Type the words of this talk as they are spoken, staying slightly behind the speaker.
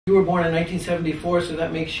You were born in 1974, so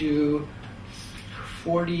that makes you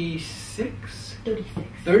 46? 36.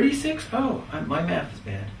 36? Oh, my math is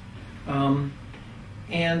bad.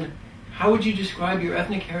 And how would you describe your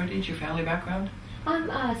ethnic heritage, your family background? I'm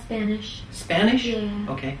Spanish. Spanish? Yeah.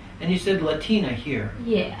 Okay. And you said Latina here.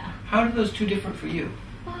 Yeah. How are those two different for you?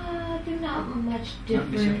 They're not much Not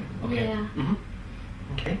different. Okay. Yeah. Mm-hmm.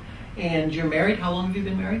 Okay. And you're married? How long have you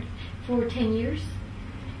been married? For 10 years.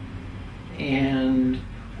 And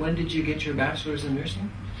when did you get your bachelor's in nursing?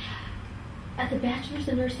 At the bachelor's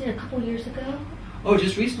in nursing a couple years ago. Oh,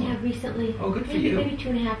 just recently? Yeah, recently. Oh, good for maybe, you. Maybe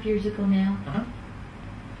 2.5 years ago now. Uh-huh.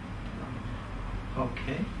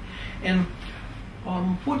 Okay. And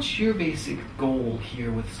what's your basic goal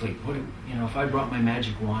here with sleep? If I brought my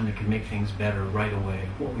magic wand that could make things better right away,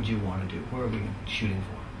 what would you want to do? Where are we shooting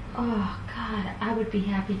for? Oh God, I would be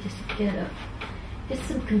happy just to get just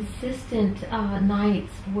some consistent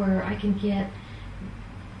nights where I can get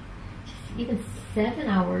just even 7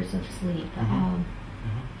 hours of sleep. Mm-hmm.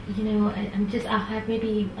 I'll have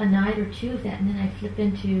maybe a night or two of that, and then I flip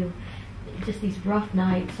into just these rough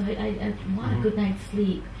nights. So I want a good night's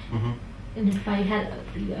sleep. Mm-hmm. And if I had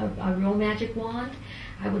a real magic wand,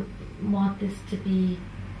 I would want this to be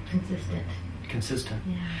consistent. Consistent.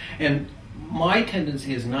 Yeah. And my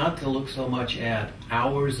tendency is not to look so much at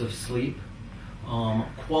hours of sleep.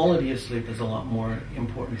 Quality of sleep is a lot more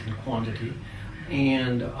important than quantity.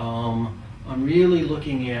 And I'm really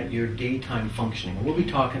looking at your daytime functioning. We'll be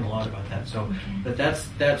talking a lot about that. So, Okay. but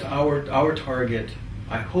that's our target.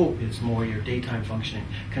 I hope is more your daytime functioning.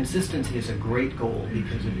 Consistency is a great goal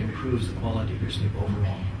because it improves the quality of your sleep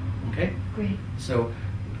overall. Okay? Great. So,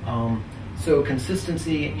 so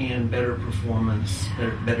consistency and better performance,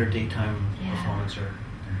 better daytime performance.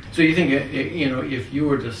 So you think if you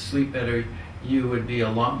were to sleep better, you would be a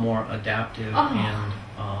lot more adaptive and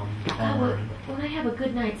calmer. When I have a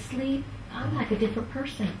good night's sleep, I'm like a different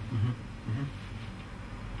person. Mm-hmm. Mm-hmm.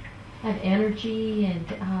 I have energy and.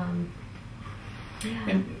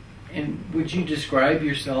 Yeah. And would you describe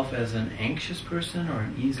yourself as an anxious person or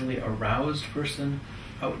an easily aroused person?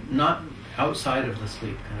 Not outside of the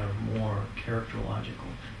sleep, kind of more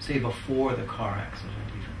characterological. Say before the car accident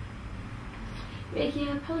even.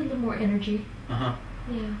 Yeah, probably a little more energy. Uh-huh.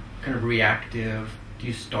 Yeah. Kind of reactive. Do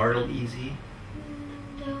you startle easy?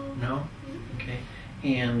 No. No? Okay.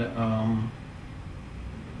 And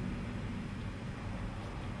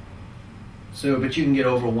but you can get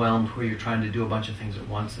overwhelmed where you're trying to do a bunch of things at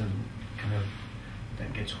once, and kind of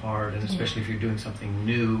that gets hard. And especially if you're doing something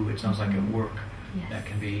new, it sounds like at work, that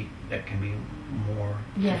can be more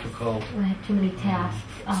difficult. When I have too many tasks.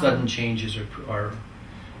 Sudden changes are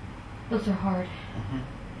those are hard. Mm-hmm.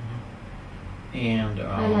 Mm-hmm. And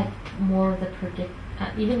I like more of the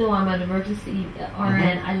even though I'm an emergency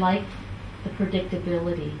RN, I like the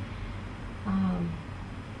predictability.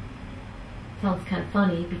 Sounds kind of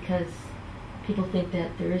funny because people think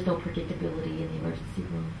that there is no predictability in the emergency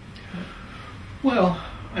room. Well,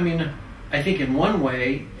 I think in one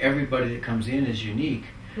way, everybody that comes in is unique,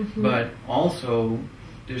 but also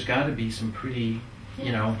there's got to be some pretty,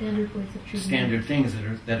 standard ways of treatment. Standard things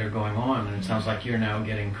that are going on, and it sounds like you're now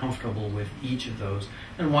getting comfortable with each of those.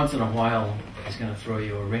 And once in a while, it's going to throw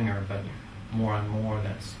you a ringer, but more and more,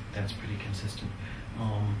 that's pretty consistent.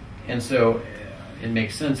 And so it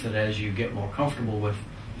makes sense that as you get more comfortable with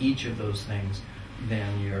each of those things,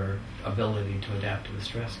 then your ability to adapt to the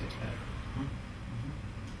stress gets better. Mm-hmm.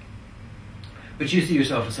 But you see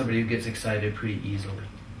yourself as somebody who gets excited pretty easily.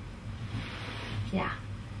 Yeah.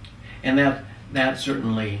 And that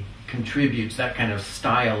certainly contributes, that kind of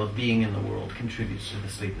style of being in the world contributes to the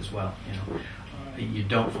sleep as well. You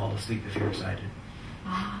don't fall asleep if you're excited.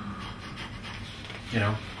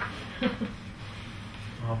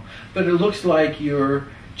 But it looks like you're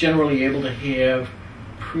generally able to have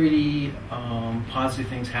pretty positive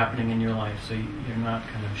things happening in your life, so you're not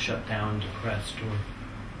kind of shut down, depressed, or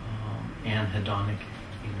anhedonic,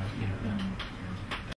 that